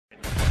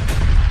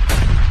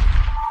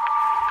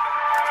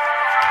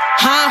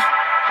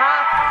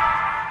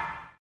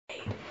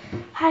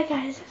Hi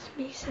guys, it's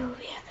me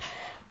Sylvia,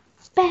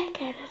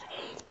 back at it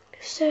again.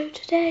 So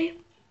today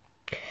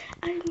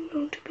I'm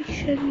going to be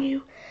showing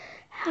you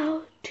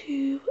how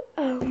to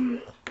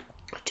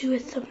do a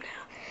thumbnail.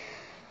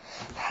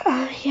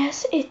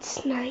 Yes,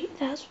 it's night,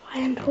 that's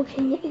why I'm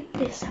talking in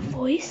this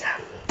voice.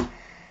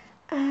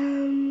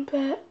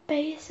 But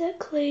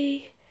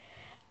basically,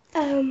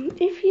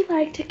 if you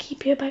like to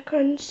keep your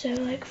background, so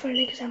like for an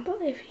example,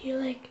 if you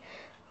like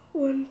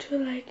want to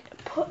like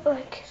put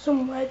like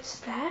some words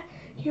there,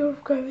 you'll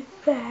go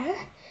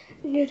there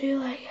and you do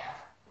like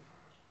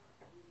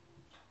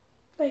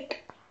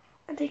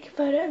and take a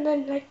photo and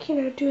then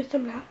do a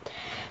thumbnail.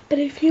 But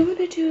if you want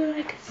to do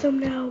like a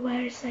thumbnail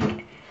where it's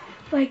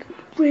like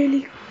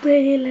really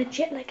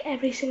legit, like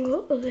every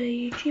single other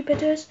YouTuber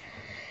does,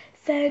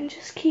 then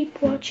just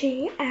keep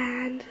watching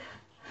and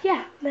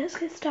yeah, let's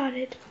get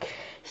started.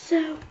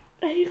 So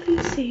as you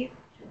can see,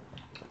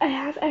 I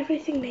have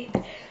everything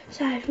named.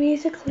 So I have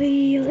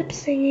Musical.ly, lip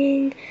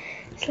singing, /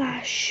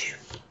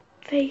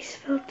 face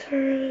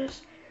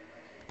filters,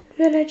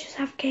 then I just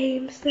have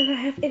games, then I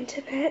have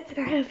internet,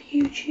 then I have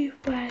YouTube,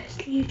 where it's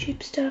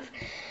YouTube stuff,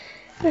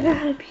 then I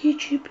have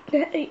YouTube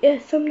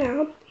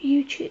thumbnail,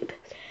 YouTube,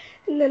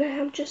 and then I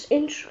have just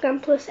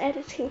Instagram plus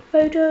editing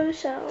photos,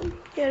 so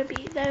gonna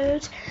be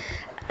those.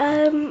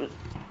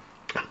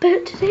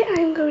 But today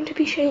I'm going to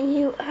be showing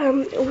you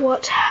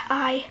what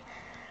I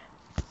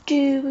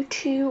do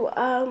to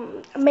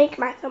make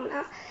my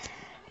thumbnail.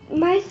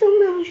 My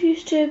thumbnails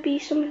used to be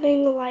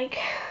something like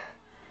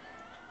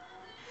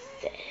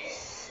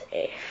this,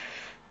 if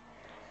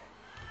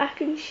I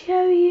can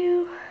show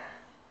you.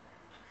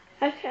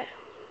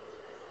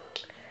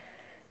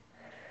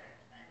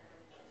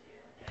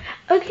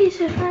 Okay,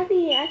 so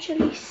finally it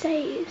actually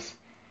saves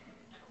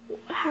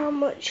how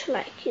much,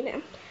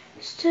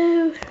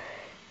 so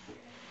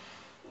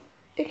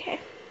okay,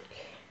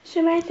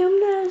 so my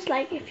thumbnails,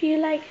 if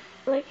you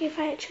if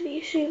I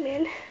actually zoom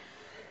in,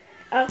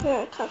 oh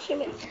no, I can't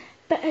zoom in,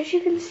 but as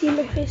you can see,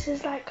 my face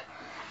is and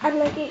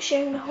it's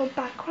showing the whole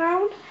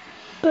background.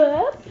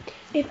 But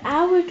if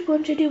I would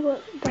want to do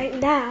it right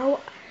now,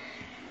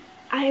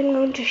 I am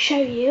going to show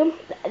you,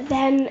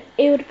 then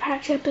it would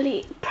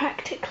practically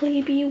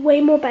be way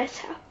more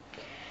better.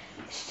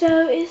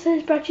 So it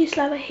says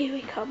Bratislava, here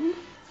we come,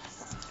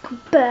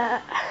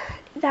 but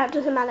that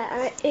doesn't matter,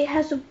 and it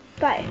has a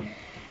bite.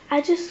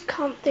 I just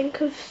can't think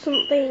of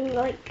something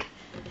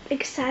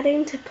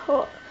exciting to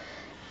put,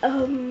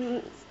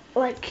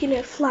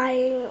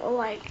 flying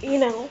or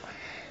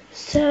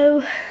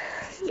so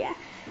yeah.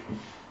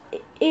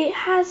 It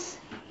has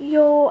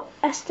your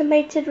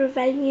estimated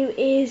revenue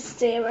is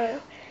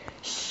 0,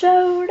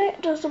 so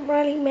that doesn't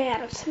really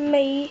matter to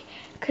me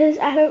because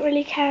I don't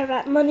really care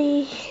about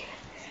money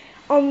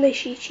on this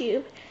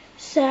YouTube.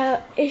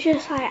 So it's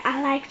just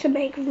I like to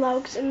make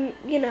vlogs and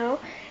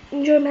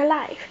enjoy my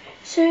life.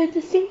 So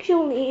the things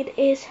you'll need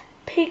is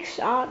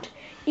PixArt,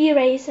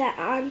 eraser,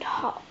 and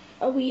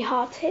a wee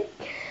hearted.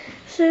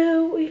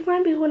 So you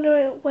might be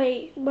wondering,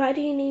 wait, why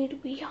do you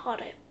need wee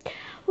hearted?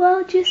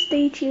 Well, just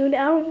stay tuned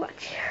and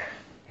watch.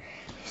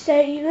 So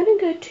you're gonna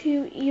go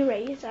to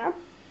eraser.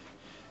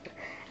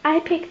 I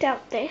picked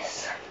out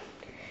this,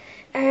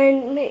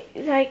 and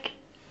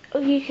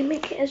you can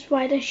make it as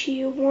wide as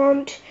you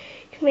want.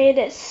 You can make it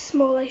as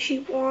small as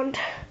you want,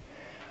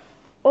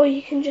 or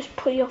you can just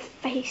put your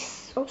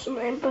face or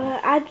something.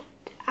 But I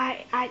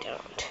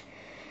don't.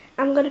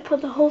 I'm gonna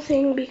put the whole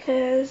thing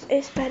because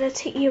it's better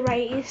to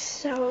erase.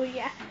 So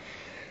yeah.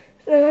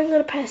 Then I'm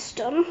gonna press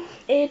done.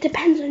 It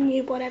depends on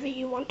you, whatever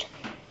you want.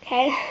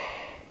 Okay.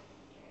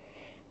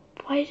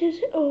 Why does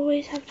it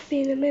always have to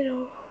be in the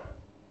middle?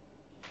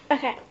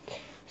 Okay.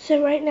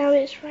 So right now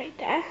it's right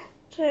there.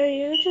 So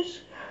you're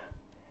just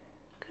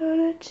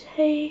gonna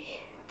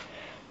take.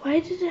 Why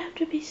does it have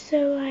to be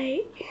so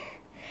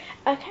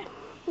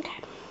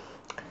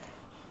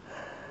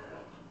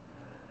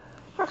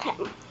Okay.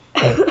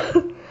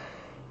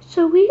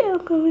 So we are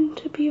going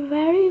to be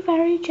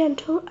very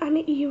gentle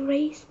and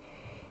erase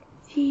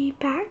the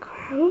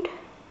background.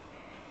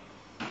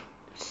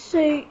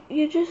 So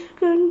you're just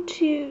going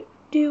to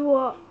do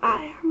what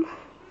I am,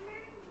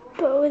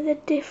 but with a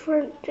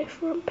different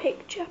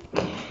picture.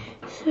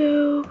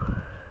 So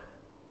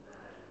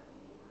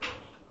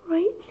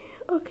right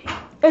now,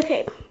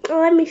 okay,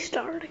 let me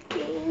start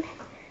again.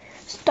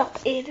 Stop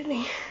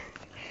editing.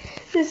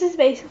 This is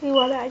basically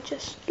what I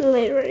just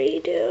literally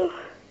do,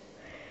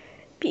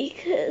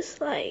 because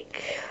I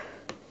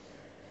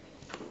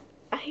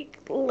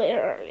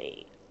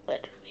literally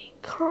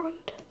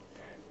can't.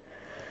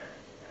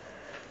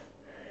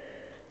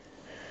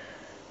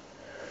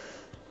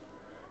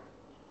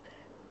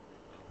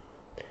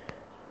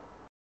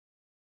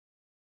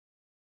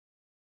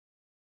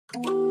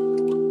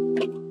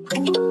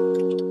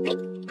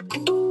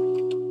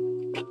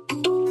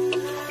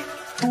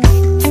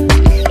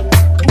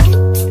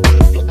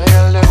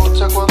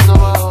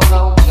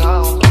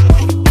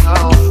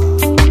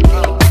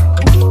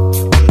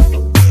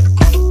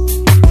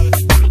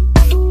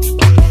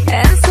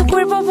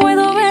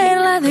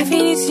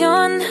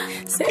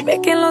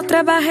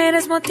 trabaje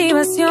eres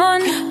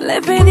motivación.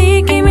 Le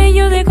pedí que me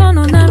ayude con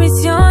una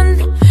visión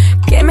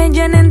que me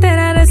llene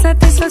entera de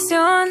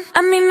satisfacción.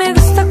 A mí me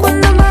gusta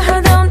cuando baja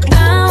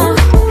downtown.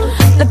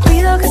 Le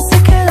pido que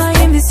se quede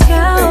ahí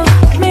enviciado.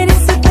 Me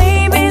dice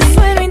baby,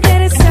 sueno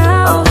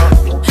interesado.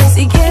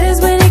 Si quieres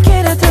ven y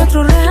quédate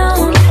otro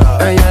round.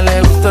 A ella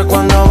le gusta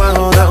cuando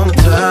bajo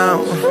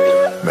downtown.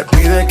 Me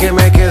pide que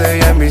me quede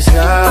ya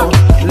enviciado.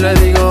 Le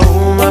digo,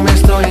 mami,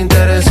 estoy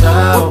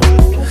interesado.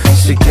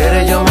 Si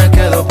quiere yo me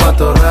quedo pa'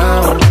 otro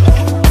round.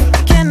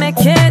 Que me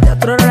quede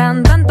otro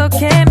round, tanto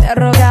que me ha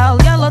rogado.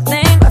 Ya lo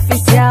tengo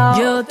oficial.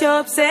 Yo te he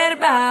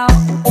observado,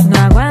 no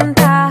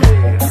aguanta,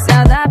 se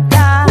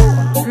adapta.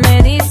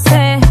 Me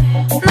dice,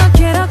 no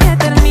quiero que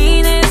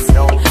termines.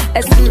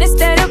 Es un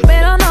misterio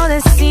pero no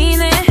de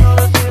cine.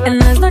 En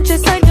las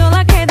noches soy yo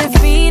la que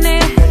define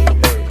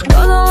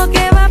todo lo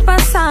que va a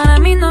pasar. A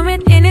mí no me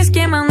tienes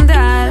que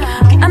mandar.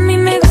 A mí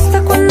me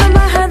gusta cuando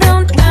baja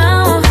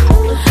downtown.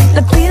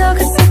 Le pido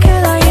que se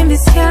quede ahí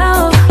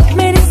enviciado.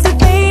 Me dice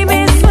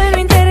baby, sueno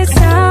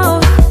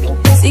interesado.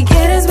 Si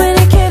quieres ven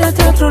y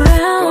quédate otro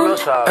round.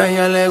 A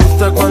ella le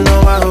gusta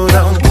cuando bajo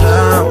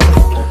downtown.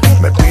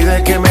 Me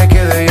pide que me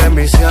quede ya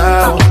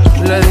enviciado.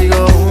 Le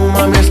digo,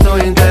 mami,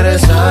 estoy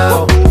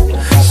interesado.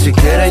 Si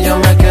quiere yo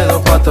me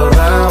quedo pa' otro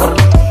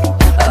round.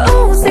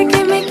 Oh, sé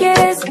que me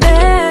quieres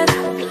ver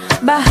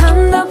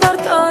bajando por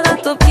toda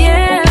tu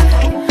piel.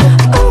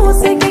 Oh,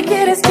 sé que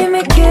quieres que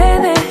me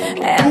quede.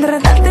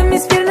 Enredarte en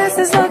mis piernas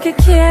es lo que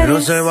quieres. No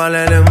se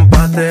vale el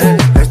empate.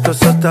 Esto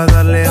es hasta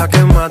darle a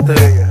que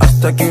mate.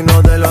 Hasta que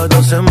uno de los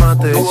dos se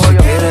mate. Si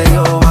quiere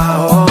yo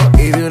bajo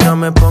y de una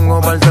me pongo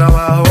para el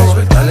trabajo.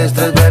 Suelta el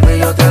estrés, baby,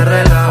 yo te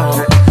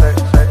relajo.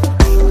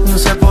 No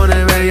se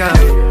pone bella,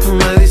 tú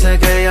me dices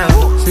que ya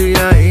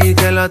sigue ahí,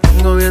 que la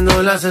tengo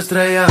viendo las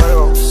estrellas.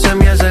 Se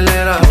me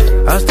acelera,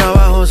 hasta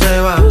abajo se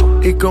va.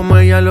 Y como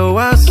ella lo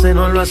hace,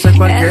 no lo hace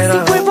cualquiera. En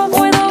su cuerpo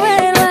puedo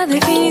ver la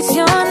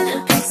definición.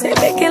 Se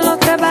ve que lo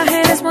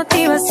trabaje es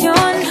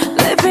motivación.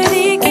 Le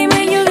pedí que me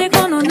ayude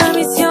con una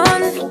visión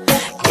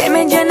que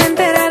me llene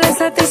entera de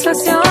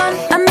satisfacción.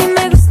 A mí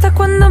me gusta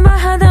cuando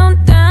baja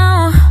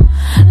downtown.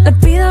 Le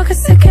pido que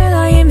se quede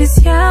ahí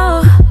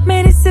enviciado.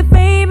 Me dice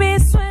baby,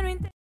 sueno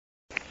interesado.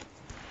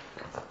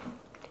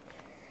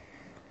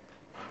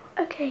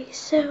 Okay,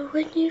 so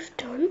when you've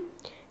done,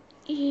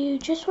 you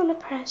just want to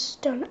press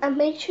done and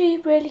make sure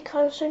you really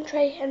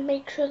concentrate and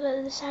make sure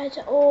that the sides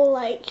are all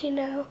like, you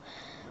know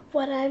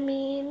what I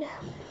mean,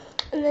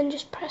 and then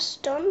just press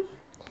done,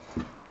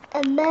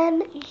 and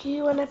then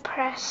you want to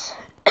press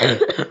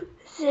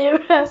 0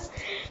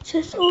 so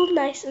it's all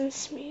nice and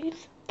smooth.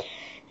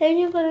 Then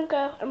you're going to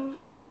go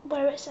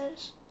where it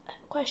says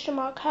question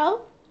mark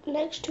help,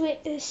 next to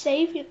it is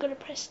save. You're going to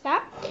press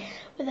that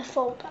with a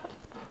folder.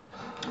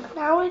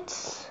 Now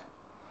it's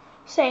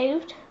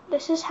saved.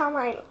 This is how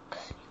mine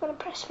looks. You're going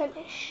to press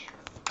finish.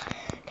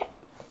 Okay,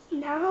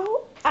 now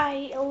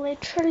I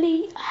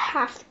literally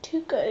have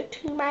to go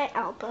to my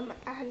album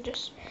and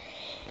just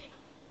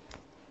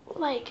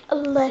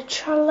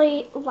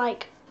literally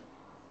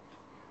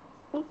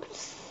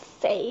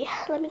say,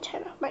 let me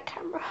turn off my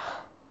camera.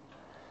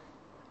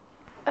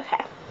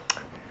 Okay,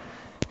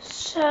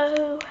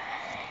 so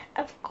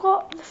I've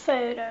got the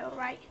photo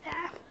right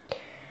there.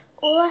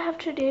 All I have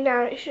to do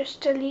now is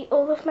just delete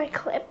all of my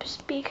clips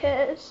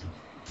because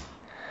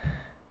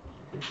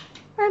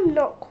I'm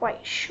not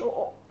quite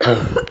sure.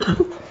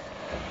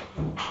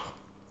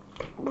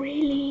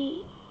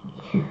 Really?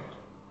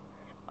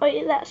 Oh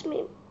yeah, that's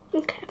me.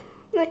 Okay,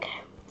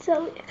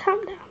 so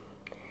calm down.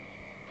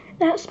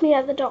 That's me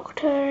at the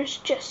doctor's,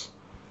 just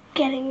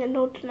getting an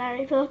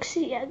ordinary look.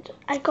 See,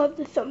 I got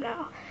the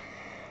thumbnail,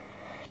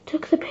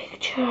 took the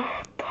picture,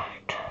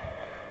 but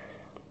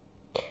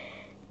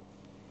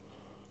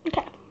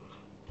okay.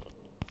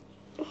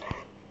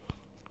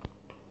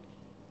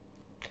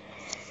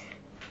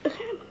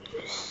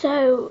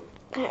 So,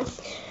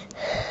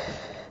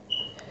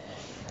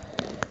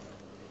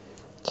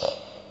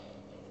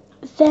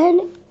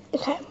 then,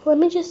 let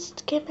me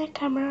just get my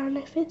camera on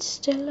if it's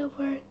still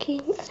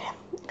working.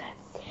 Okay.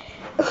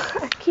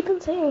 I keep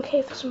on saying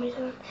okay for some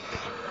reason.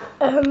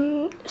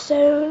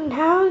 So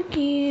now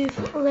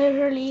you've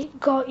literally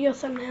got your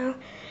thumbnail.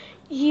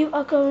 You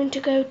are going to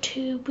go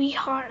to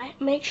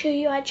WeHeartNet. Make sure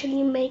you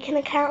actually make an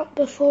account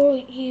before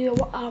you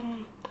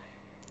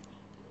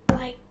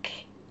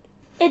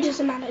it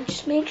doesn't matter.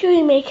 Just make sure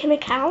you make an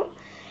account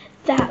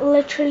that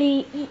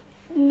literally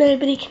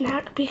nobody can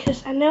hack,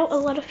 because I know a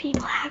lot of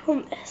people hack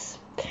on this,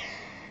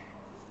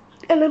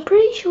 and I'm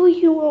pretty sure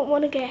you won't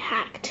want to get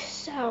hacked.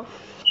 So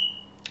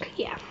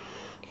yeah.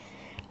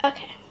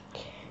 Okay.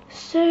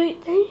 So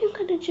then you're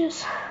gonna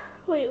just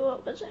wait.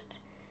 What was it?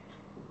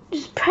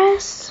 Just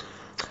press.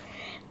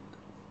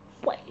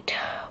 Wait.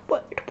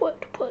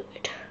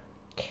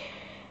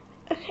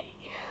 Okay.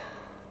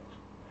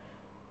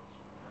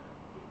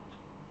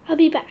 I'll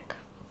be back.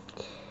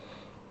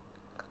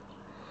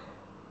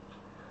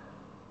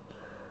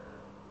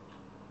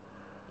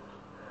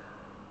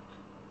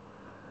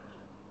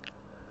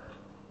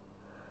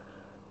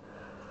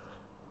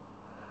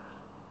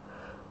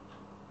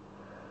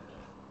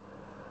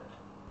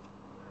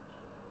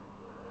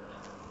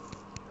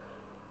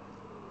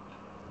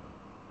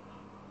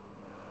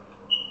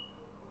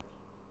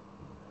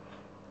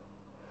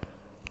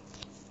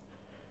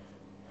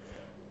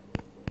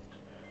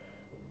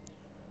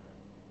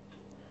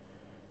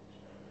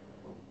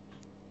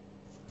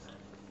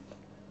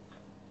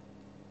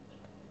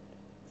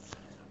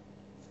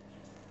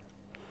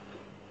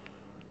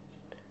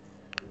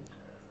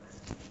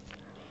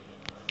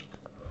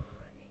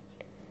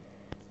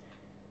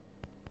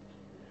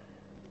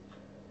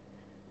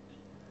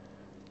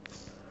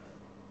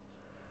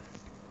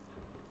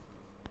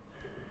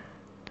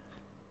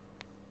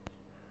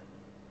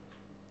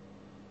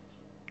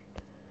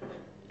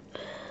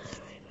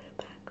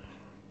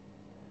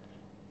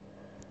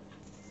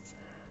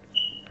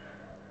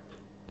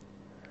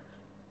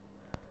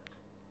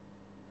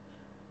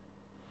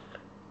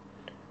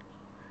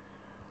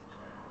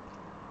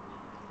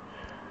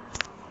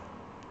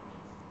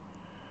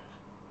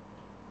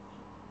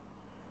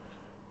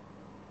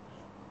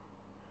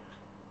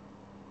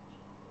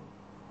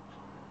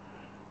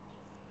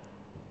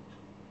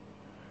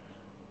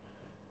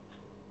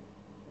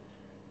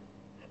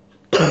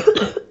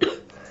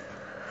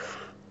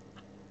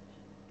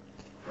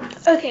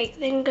 Okay,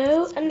 then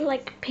go and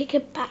like pick a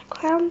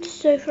background.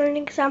 So for an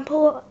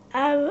example,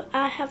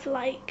 I have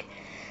like,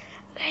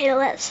 okay,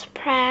 let's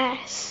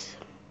press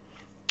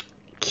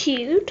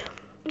cute.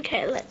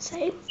 Okay, let's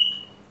say.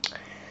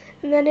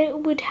 And then it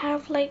would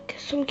have like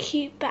some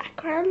cute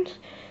backgrounds.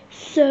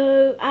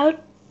 So I'll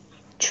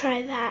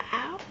try that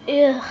out.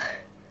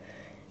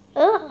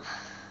 Ugh.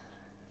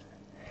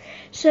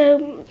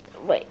 So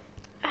wait,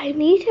 I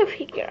need to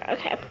figure out,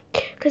 okay,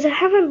 because I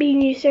haven't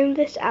been using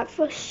this app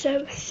for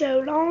so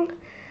long.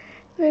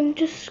 Then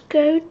just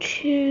go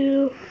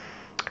to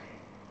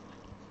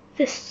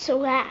the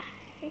swag.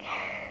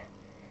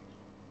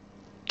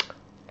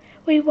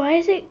 Wait, why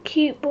is it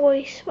cute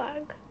boy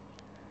swag?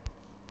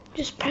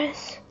 Just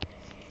press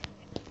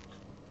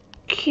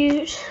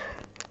cute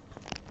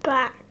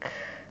background.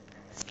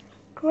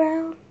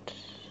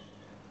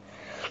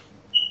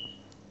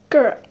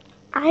 Girl,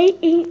 I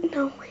ain't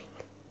knowing.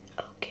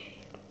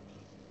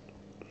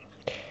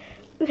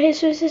 Okay,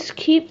 so it's this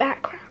cute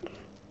background.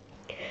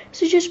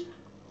 So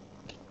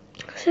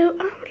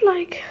I would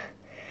like,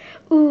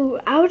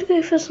 I would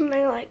go for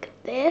something like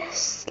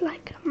this,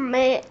 like,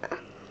 man,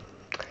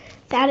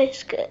 that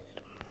is good.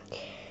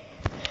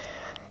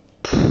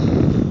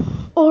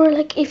 Or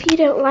like, if you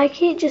don't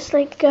like it, just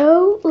like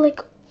go,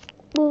 like,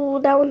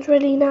 that one's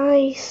really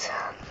nice.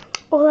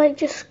 Or like,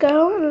 just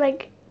go and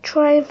like,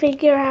 try and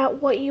figure out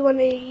what you want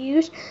to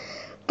use.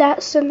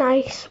 That's a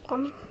nice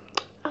one.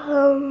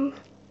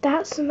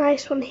 That's a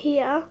nice one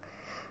here.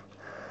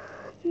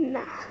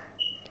 Nah.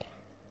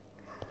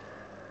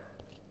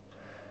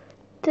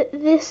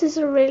 This is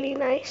a really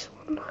nice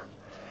one.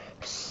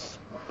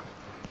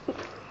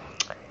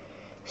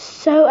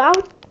 So I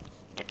would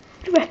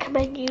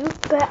recommend you,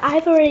 but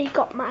I've already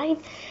got mine.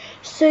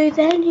 So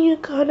then you're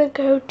gonna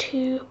go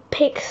to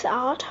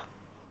PixArt.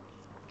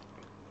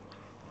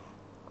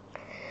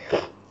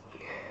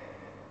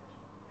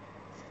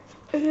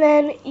 And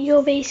then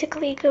you're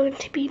basically going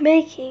to be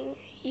making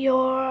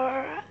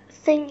your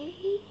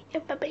thingy,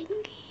 your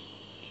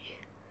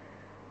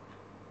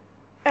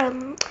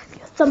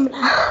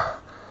thumbnail.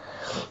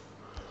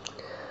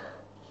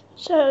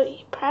 So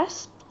you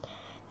press,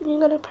 and you're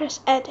gonna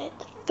press edit,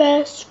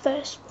 first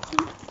one,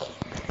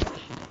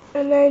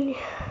 and then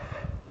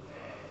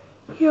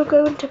you're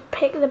going to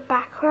pick the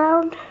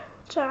background.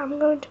 So I'm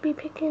going to be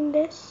picking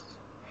this.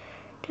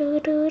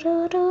 And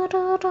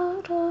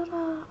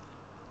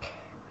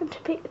to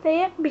pick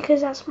that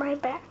because that's my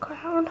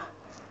background.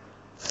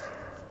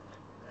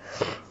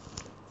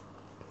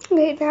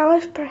 Okay, now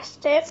I've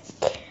pressed it.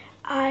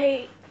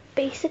 I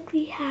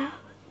basically have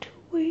to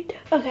wait.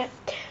 Okay,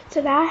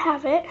 so now I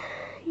have it.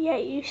 Yeah,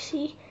 you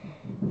see.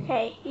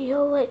 Okay,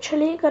 you're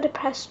literally gonna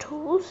press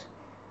tools.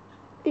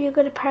 You're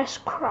gonna press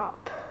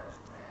crop.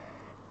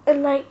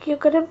 And like, you're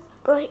gonna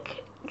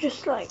like,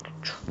 just like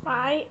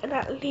try and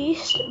at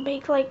least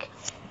make like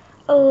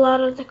a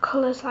lot of the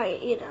colors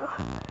like, you know,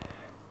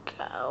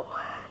 go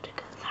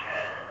together.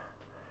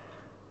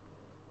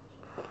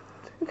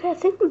 Okay, I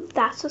think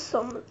that's a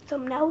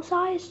thumbnail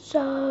size,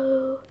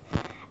 so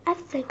I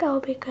think I'll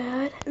be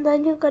good. And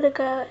then you're gonna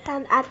go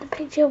and add the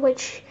picture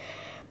which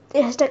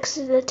is next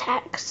to the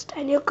text,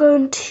 and you're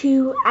going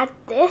to add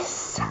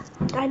this.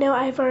 I know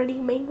I've already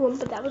made one,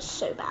 but that was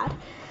so bad.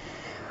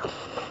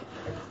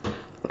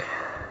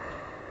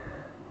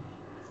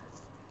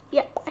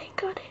 Yep, I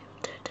got it.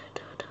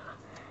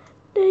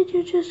 Then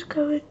you're just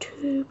going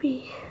to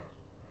be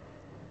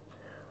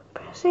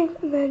pressing,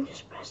 and then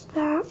just press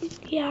that.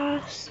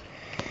 Yes.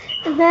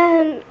 And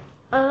then,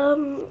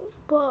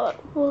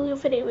 what will your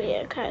video be?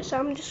 Okay, so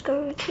I'm just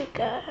going to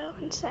go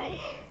and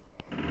say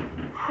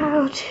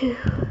how to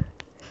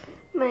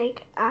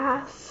make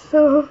a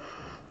thumbnail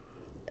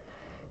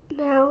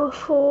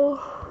for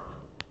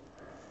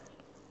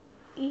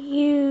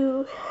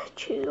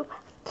YouTube.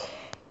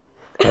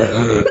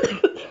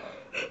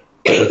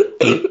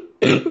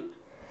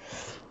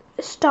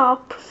 Star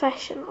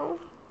professional.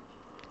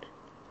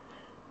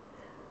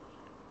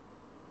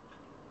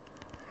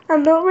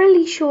 I'm not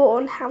really sure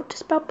on how to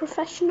spell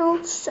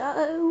professional,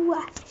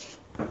 so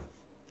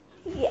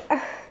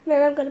yeah.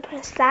 Then I'm going to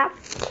press that.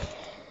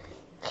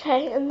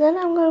 Okay, and then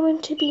I'm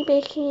going to be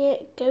making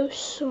it go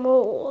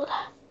small.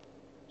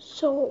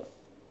 So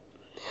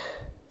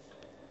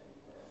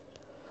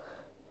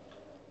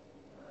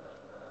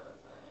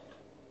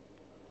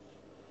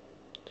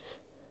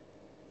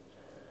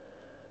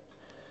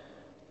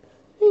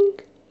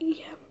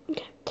yeah,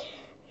 okay.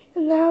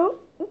 And now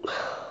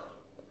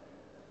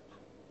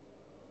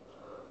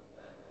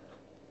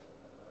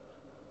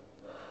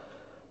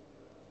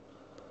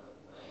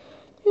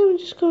I'm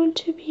just going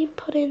to be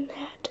putting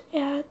that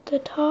at the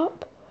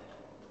top.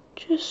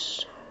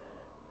 Just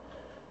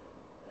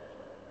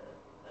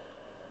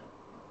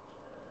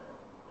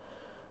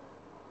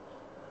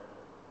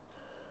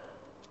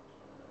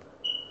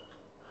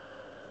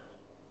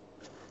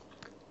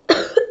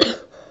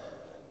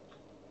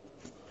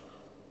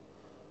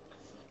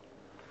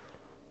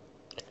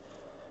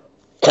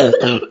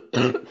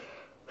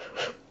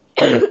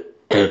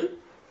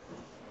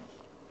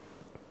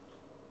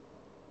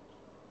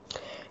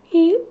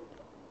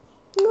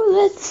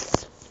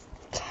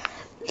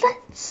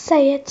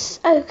okay, it's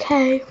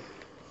okay.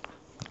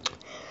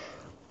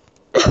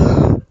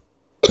 I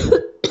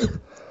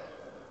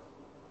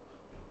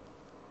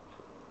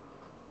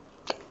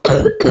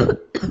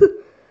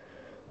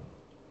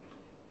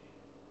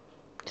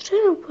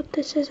don't know what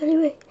this is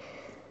anyway.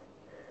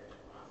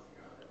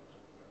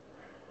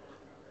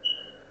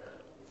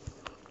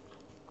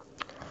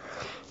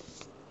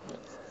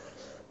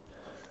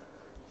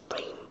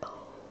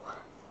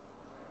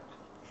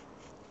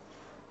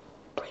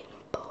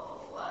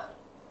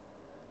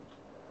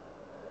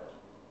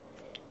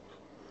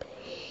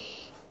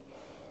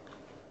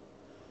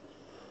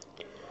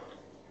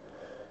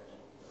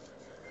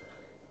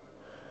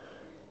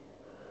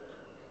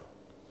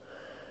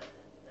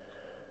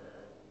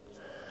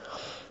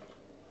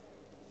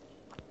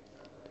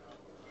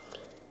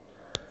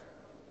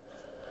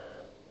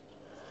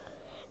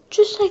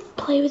 Just like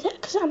play with it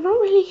because I'm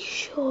not really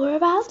sure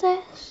about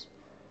this.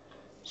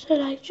 So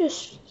like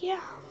just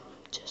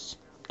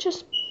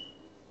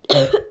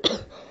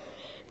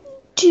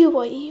do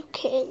what you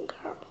can,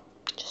 girl.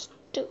 Just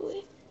do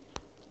it.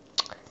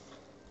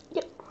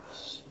 Yep.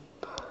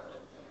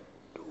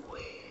 Do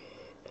it.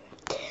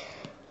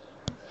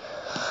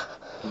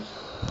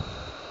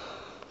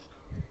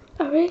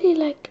 I really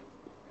like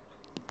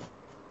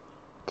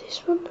this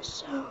one,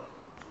 so I'm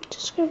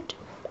just gonna do.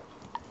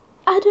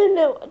 I don't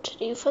know what to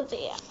do for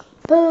that,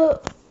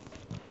 but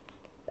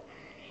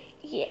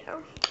yeah.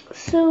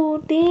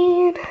 So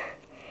then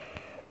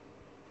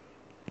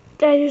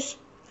I just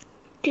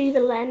do the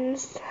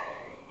lens,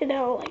 you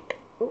know, like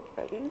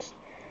lens.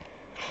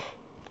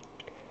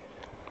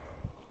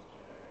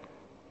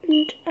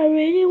 And I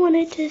really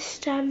wanted to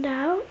stand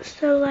out,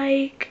 so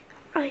like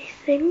I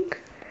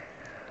think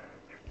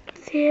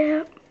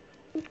the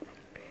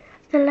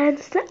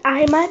lens that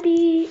I might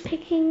be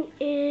picking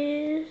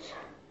is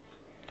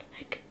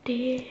like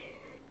this.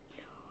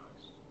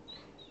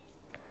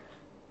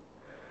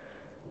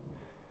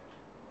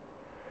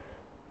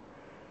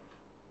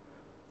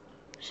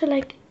 So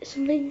like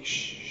something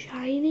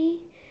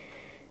shiny,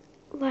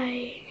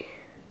 like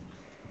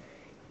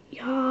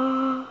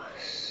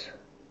yes,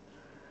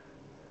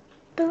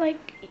 but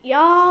like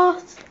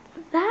yes,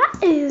 that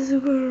is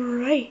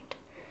great.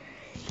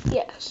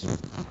 Yes,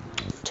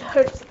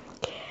 totally.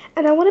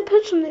 And I want to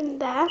put something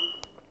there.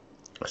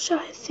 So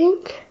I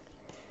think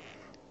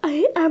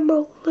I am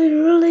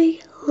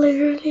literally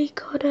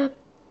gonna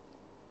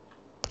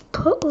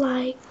put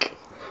like,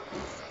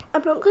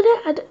 I'm not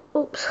gonna add,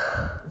 oops,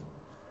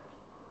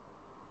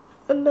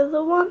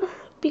 another one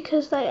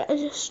because I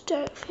just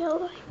don't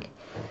feel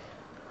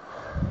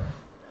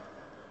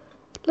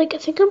like I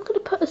think I'm gonna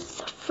put a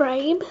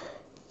frame,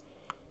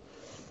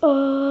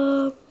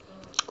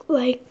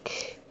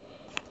 like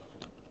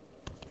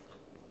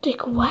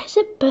why is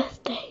it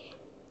birthday?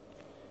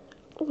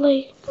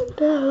 Like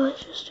no,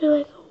 let's just do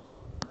like,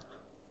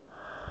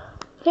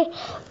 okay,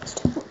 let's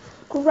do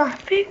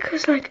graphic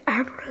because like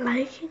I'm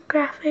liking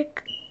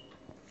graphic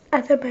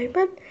at the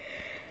moment.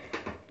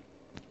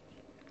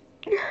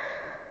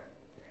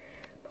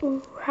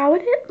 Ooh, how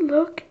would it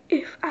look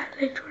if I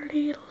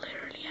literally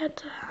had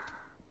to?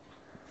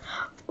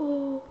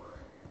 Ooh.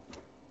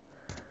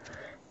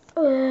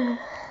 Nah.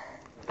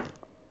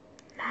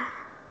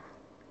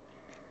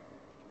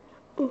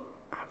 Ooh,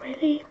 I'm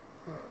really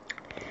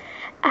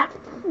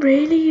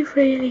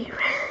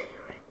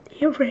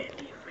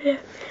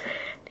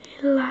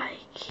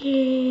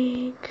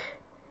liking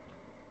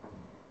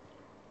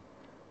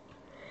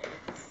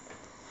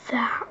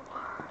that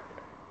one.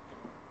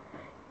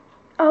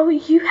 Oh,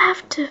 you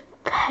have to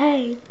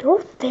pay. No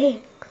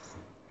thanks.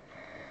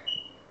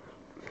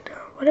 No,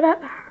 what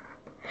about that?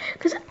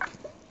 Because,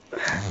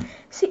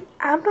 see,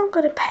 I'm not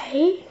going to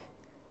pay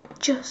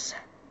just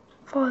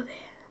for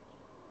that.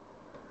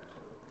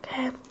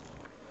 Okay?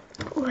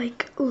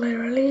 Like,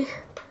 literally.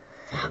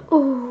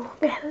 Ooh,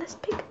 yeah, let's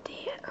pick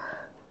that.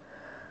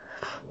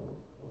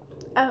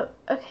 Oh,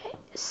 okay.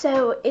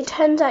 So, it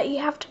turns out you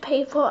have to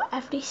pay for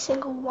every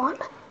single one.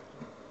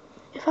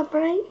 If I'm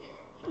right?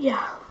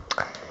 Yeah.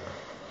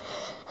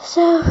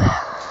 So,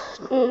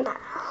 nah,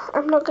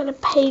 I'm not gonna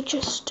pay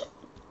just,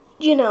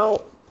 you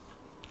know,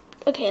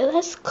 okay,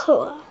 let's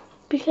color,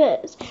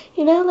 because,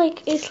 you know,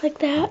 like, it's like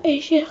that,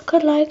 it's just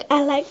cause, like,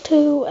 I like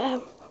to,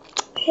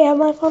 have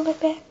my phone like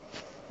that.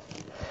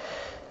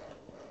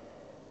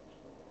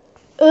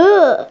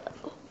 Ugh,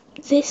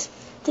 this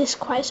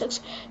quite sucks.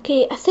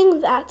 Okay, I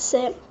think that's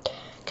it.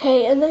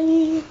 Okay, and then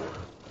you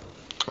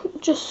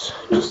just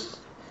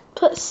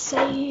put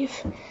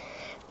save.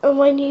 And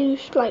when you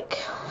like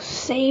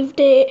saved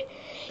it,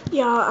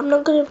 yeah, I'm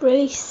not gonna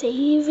really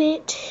save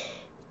it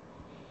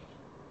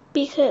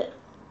because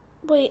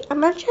wait,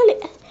 I'm actually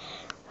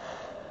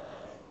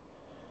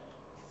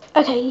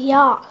okay.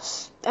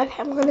 Yes,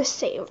 okay, I'm gonna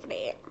save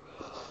it,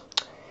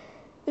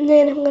 and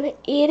then I'm gonna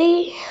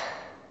edit,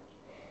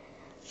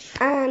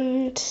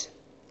 and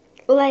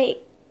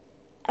like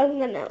I'm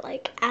gonna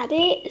like add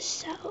it.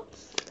 So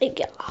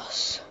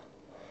yes,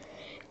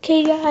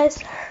 okay,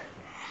 guys.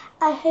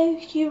 I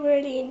hope you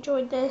really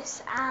enjoyed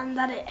this and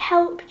that it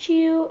helped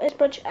you as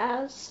much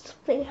as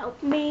something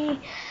helped me.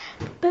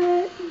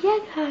 But yeah,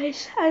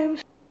 guys,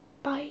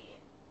 bye.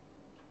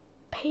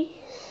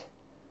 Peace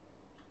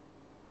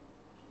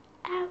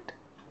out.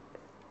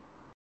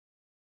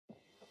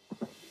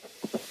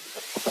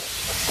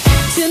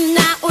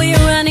 Tonight we're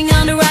running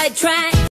on the right track.